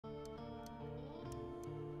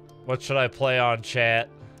What should I play on, chat?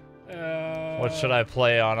 What should I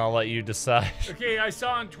play on? I'll let you decide. Okay, I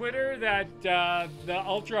saw on Twitter that the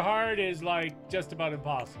ultra hard is like just about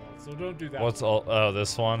impossible, so don't do that. What's all? Oh,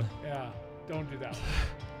 this one. Yeah, don't do that.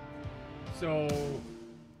 So.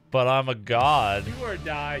 But I'm a god. You or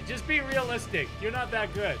die. Just be realistic. You're not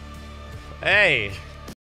that good. Hey.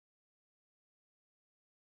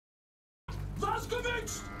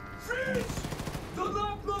 Blazkowicz, freeze! Do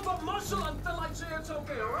not move a muscle until I say it's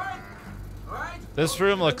okay, alright? Alright? This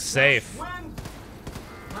room looks safe.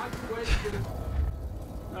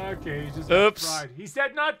 Okay, he's just Oops. fried. He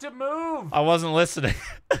said not to move. I wasn't listening.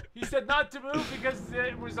 He said not to move because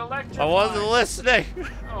it was electric. I wasn't listening.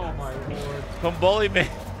 Oh my lord. Don't bully me.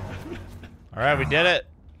 Alright, we did it.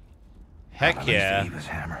 Heck yeah.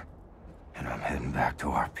 Hammer, and I'm heading back to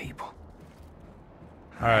our people.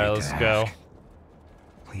 Alright, let's go.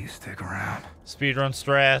 Will you stick around? Speedrun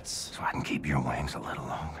strats. So I can keep your wings a little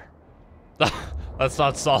longer. That's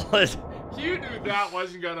not solid. You knew that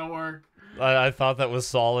wasn't gonna work. I thought that was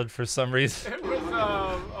solid for some reason. It was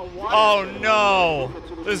a water. Oh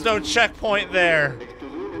no! There's no checkpoint there.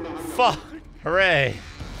 Fuck. Hooray.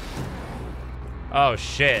 Oh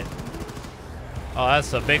shit. Oh,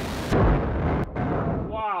 that's a big...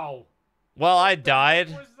 Wow. Well, I died.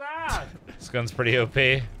 What was that? This gun's pretty OP.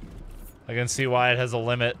 I can see why it has a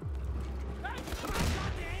limit.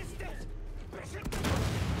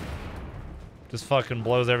 Just fucking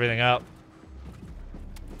blows everything up.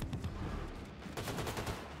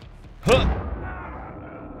 Huh.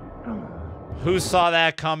 Who saw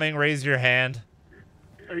that coming? Raise your hand.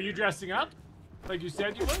 Are you dressing up? Like you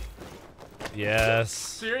said you would? Yes.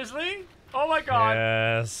 Seriously? Oh my god.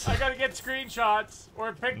 Yes. I gotta get screenshots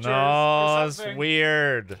or pictures No, or it's something.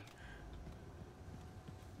 weird.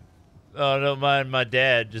 Oh, don't mind my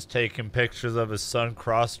dad just taking pictures of his son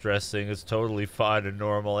cross-dressing. It's totally fine and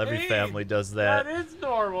normal. Every Hey, family does that. That is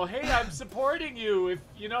normal. Hey, I'm supporting you. If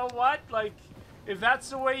you know what, like, if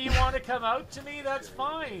that's the way you want to come out to me, that's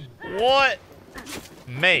fine. What?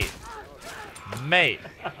 Mate. Mate.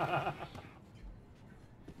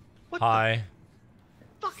 What Hi. the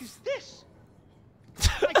fuck is this?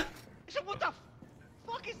 Like, I said, what the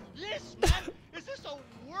fuck is this, man? Is this a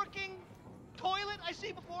working toilet I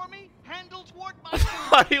see before me? Handle toward my... I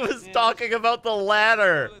thought he was talking about the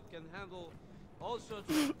ladder.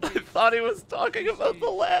 I thought he was talking about the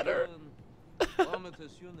ladder.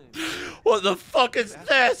 What the fuck is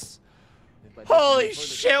this? Holy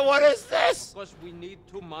shit, what is this? Of course, we need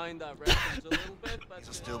to mind our reference a little bit, but...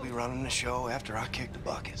 He'll still be running the show after I kick the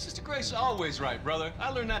bucket. Sister Grace always right, brother. I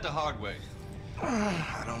learned that the hard way.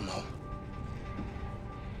 I don't know.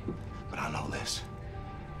 But I know this.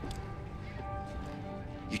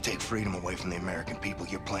 You take freedom away from the American people,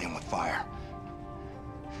 you're playing with fire.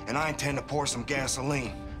 And I intend to pour some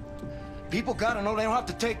gasoline. People gotta know they don't have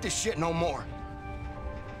to take this shit no more.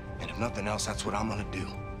 And if nothing else, that's what I'm gonna do.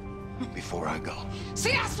 Before I go.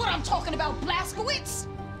 See, that's what I'm talking about, Blazkowicz!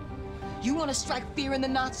 You want to strike fear in the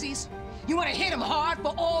Nazis? You want to hit them hard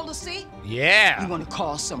for all to see? Yeah. You want to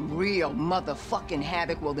cause some real motherfucking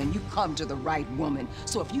havoc? Well, then you come to the right woman.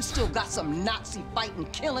 So if you still got some Nazi fighting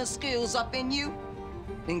killing skills up in you,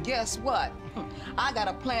 then guess what? I got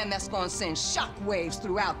a plan that's gonna send shockwaves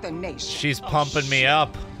throughout the nation. She's pumping me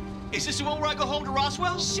up. Is this the one where I go home to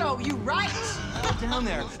Roswell? Show you right. down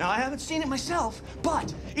there. Now, I haven't seen it myself,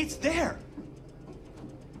 but it's there.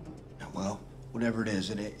 Well, whatever it is,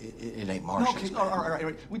 it ain't Martians. Okay, all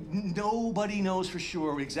right. Nobody knows for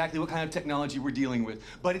sure exactly what kind of technology we're dealing with,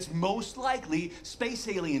 but it's most likely space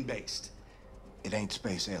alien based. It ain't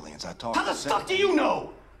space aliens. I talked How the fuck do you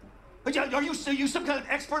know? Are you some kind of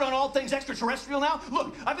expert on all things extraterrestrial now?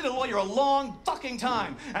 Look, I've been a lawyer a long fucking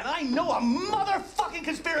time, and I know a motherfucking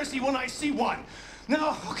conspiracy when I see one.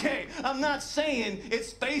 Now, okay, I'm not saying it's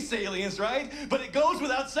space aliens, right? But it goes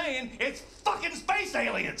without saying it's fucking space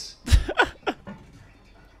aliens.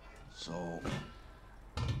 So,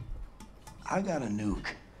 I got a nuke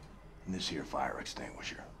in this here fire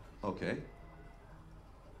extinguisher. Okay.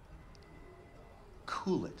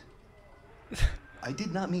 Cool it. I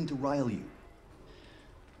did not mean to rile you.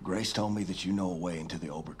 Grace told me that you know a way into the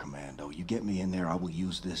Oberkommando. You get me in there, I will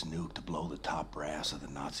use this nuke to blow the top brass of the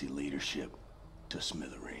Nazi leadership to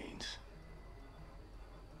smithereens.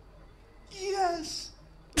 Yes!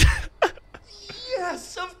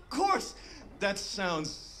 Yes, of course! That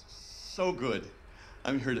sounds so good.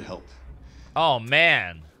 I'm here to help. Oh,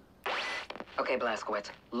 man. Okay,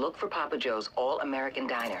 Blazkowicz, look for Papa Joe's All-American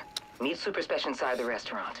Diner. Meet Super Special inside the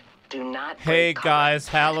restaurant. Do not... Hey, guys,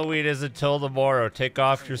 Halloween is until tomorrow. Take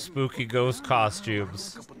off your spooky ghost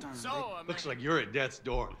costumes. Looks like you're at death's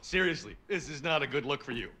door. Seriously, this is not a good look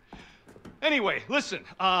for you. Anyway, listen,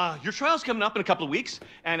 your trial's coming up in a couple of weeks,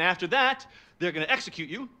 and after that, they're gonna execute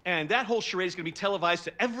you, and that whole charade is gonna be televised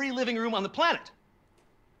to every living room on the planet.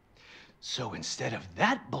 So instead of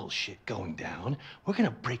that bullshit going down, we're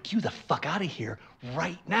gonna break you the fuck out of here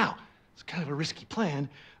right now. It's kind of a risky plan,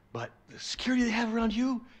 but the security they have around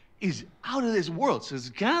you is out of this world, so it's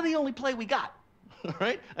kind of the only play we got, all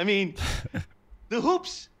right? I mean, the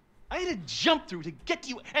hoops I had to jump through to get to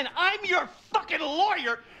you, and I'm your fucking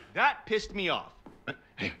lawyer. That pissed me off.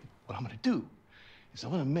 Hey, what I'm gonna do is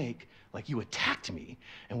I'm gonna make like you attacked me,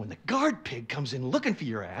 and when the guard pig comes in looking for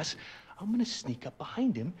your ass, I'm gonna sneak up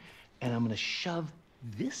behind him, and I'm gonna shove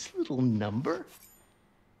this little number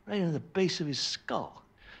right into the base of his skull.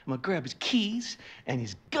 I'm gonna grab his keys and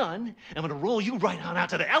his gun, and I'm gonna roll you right on out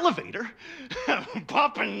to the elevator,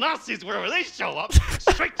 popping Nazis wherever they show up,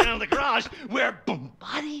 straight down to the garage where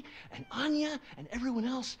Bombati and Anya and everyone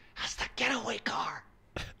else has the getaway car.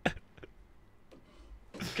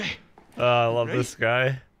 Okay. I love Ready? this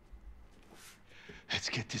guy. Let's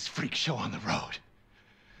get this freak show on the road.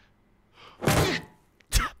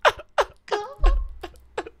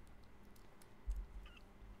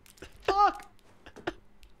 Fuck!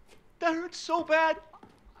 That hurts so bad.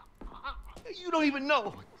 You don't even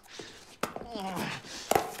know.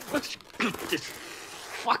 Let's get this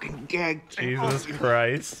fucking gag. Jesus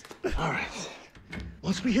Christ. All right.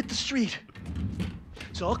 Once we hit the street,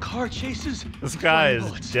 it's all car chases. This and guy flying is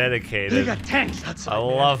bullets. They dedicated. got tanks outside. I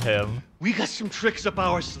man. love him. We got some tricks up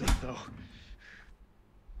our sleeve, though.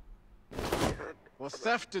 For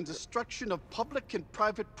theft and destruction of public and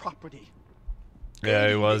private property. Yeah,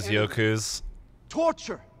 he was Enemy. Yoku's.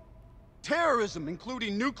 Torture. Terrorism,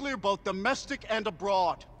 including nuclear, both domestic and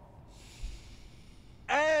abroad.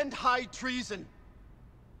 And high treason.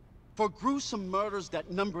 For gruesome murders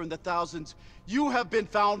that number in the thousands, you have been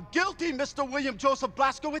found guilty, Mr. William Joseph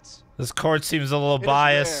Blazkowicz. This court seems a little It is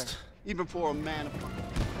biased. rare, even for a man of...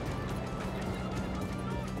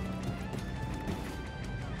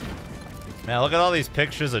 Man, look at all these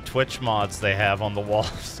pictures of Twitch mods they have on the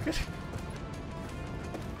walls.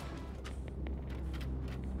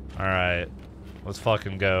 Alright. Let's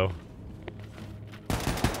fucking go.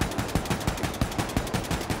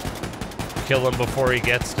 Kill him before he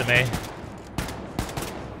gets to me.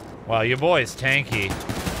 Wow, your boy's tanky.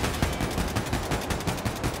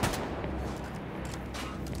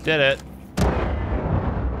 Did it.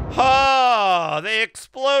 Oh, they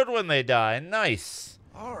explode when they die. Nice.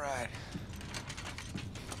 All right.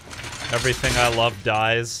 Everything I love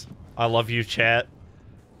dies. I love you, chat.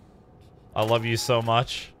 I love you so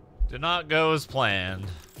much. Did not go as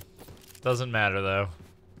planned. Doesn't matter, though.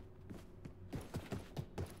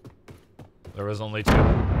 There was only 2.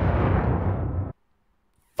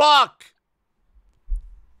 Fuck!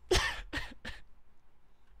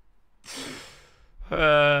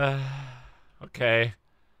 Okay.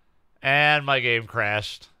 And my game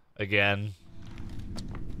crashed. Again.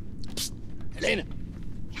 Helene!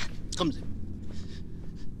 Kommen Sie.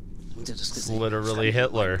 Haben Sie das It's gesehen? literally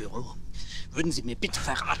Hitler. Würden Sie mir bitte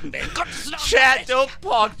verraten, wer in Gottes Namen Chat, don't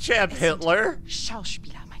pogchamp Hitler.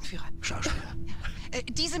 Schauspieler, mein Führer. Schauspieler.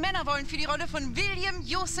 Diese Männer wollen für die Rolle von William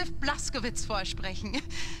Joseph Blazkowicz vorsprechen.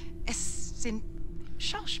 Es sind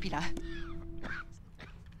Schauspieler.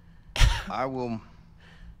 I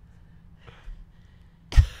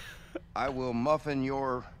will muffin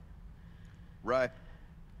your ripe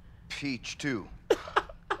peach too.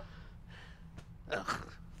 Ach,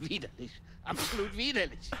 widerlich. Absolut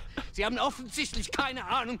widerlich. Sie haben offensichtlich keine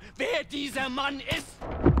Ahnung, wer dieser Mann ist.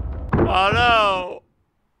 Oh no.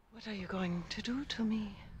 What are you going to do to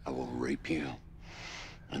me? I will rape you,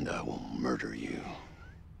 and I will murder you.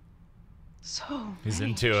 So He's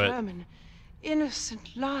many into it. German,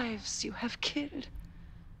 innocent lives you have killed.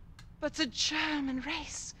 But the German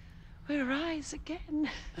race will rise again.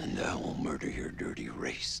 And I will murder your dirty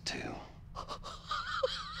race, too.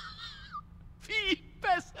 Viel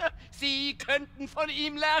besser. Sie könnten von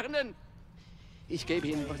ihm lernen. Ich gebe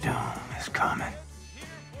Ihnen was. Doom is coming.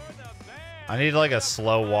 I need like a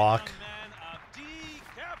slow walk.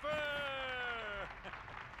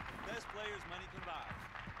 Best players money can buy.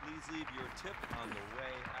 Please leave your tip on the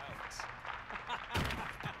way out.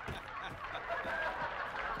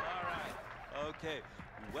 All right. Okay.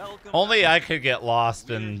 Welcome. Only I could get lost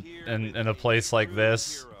in a place like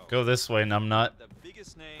this. Go this way, numbnut.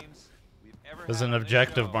 There's an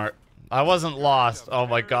objective mark. I wasn't lost. Oh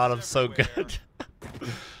my god, I'm so good.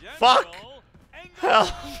 Fuck!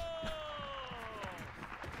 Hell!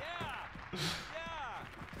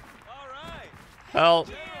 Help!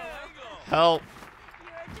 Help!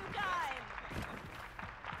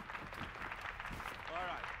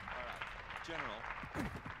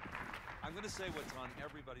 General, I'm going to say what's on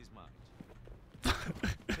everybody's mind.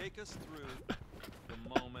 Take us through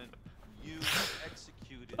the moment you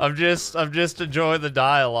executed. I'm just enjoying the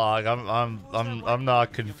dialogue. I'm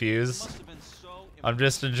not confused. I'm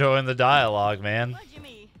just enjoying the dialogue, man. What do you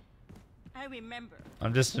mean? I remember.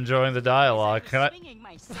 I'm just enjoying the dialogue. Can I? Swinging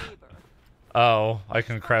my saber. Oh, I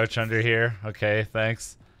can crouch under here. Okay,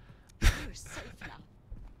 thanks. You're safe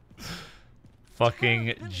now.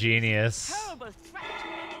 Fucking genius. Terrible threat.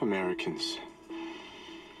 Americans.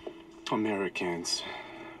 Americans.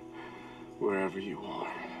 Wherever you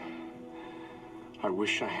are. I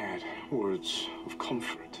wish I had words of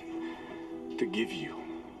comfort to give you,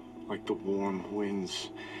 like the warm winds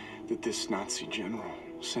that this Nazi general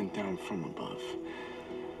sent down from above.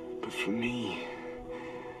 But for me,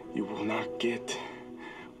 you will not get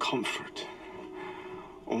comfort.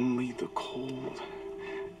 Only the cold,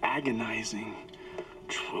 agonizing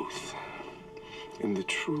truth. And the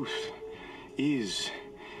truth is,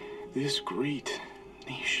 this great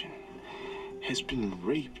nation has been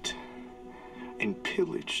raped and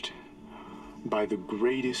pillaged by the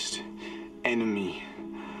greatest enemy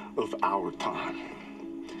of our time.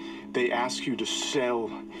 They ask you to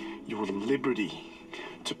sell your liberty,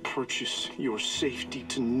 to purchase your safety,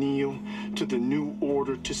 to kneel to the new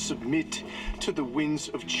order, to submit to the winds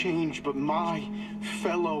of change. But my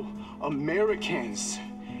fellow Americans,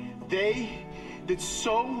 they that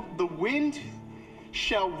sow the wind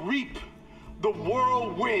shall reap the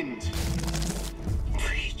whirlwind.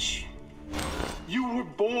 Preach. You were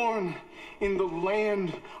born in the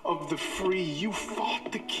land of the free. You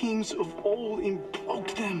fought the kings of old and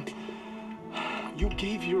broke them. You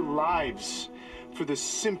gave your lives for the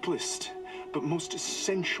simplest but most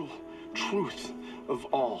essential truth of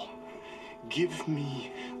all. Give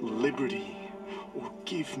me liberty or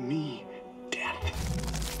give me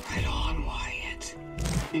death. Right on, Wyatt.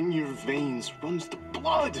 In your veins runs the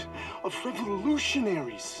blood of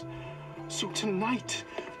revolutionaries. So tonight,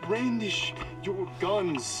 brandish your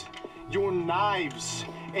guns, your knives,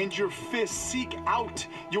 and your fists. Seek out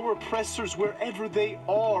your oppressors wherever they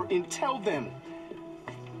are and tell them,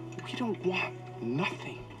 we don't want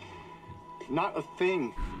nothing, not a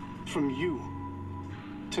thing from you.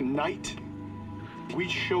 Tonight, we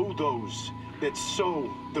show those that sow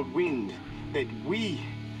the wind that we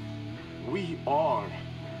are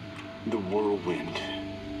the whirlwind.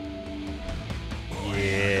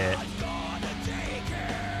 Yeah.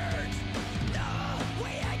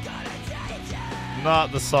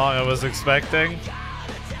 Not the song I was expecting.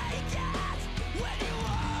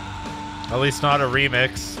 At least not a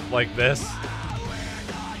remix like this.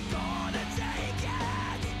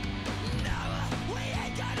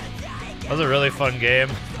 That was a really fun game.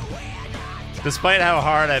 Despite how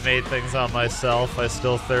hard I made things on myself, I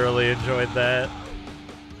still thoroughly enjoyed that.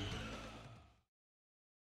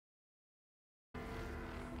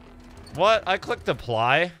 What? I clicked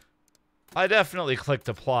apply? I definitely clicked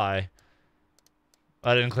apply.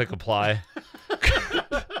 I didn't click apply.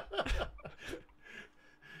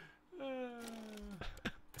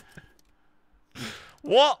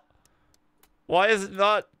 What? Why is it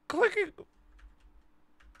not clicking?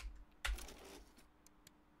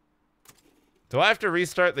 Do I have to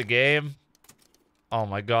restart the game? Oh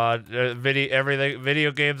my god.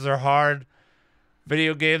 Video games are hard.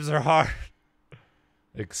 Video games are hard.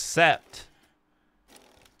 Except.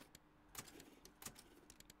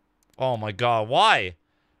 Oh my god, why?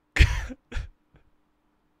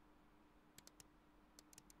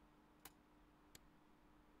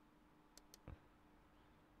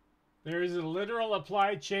 There is a literal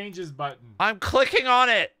apply changes button. I'm clicking on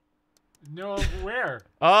it. No, where?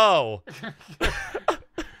 Oh.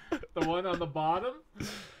 The one on the bottom?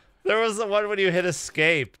 There was the one when you hit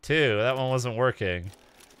escape too. That one wasn't working.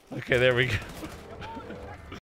 Okay, there we go.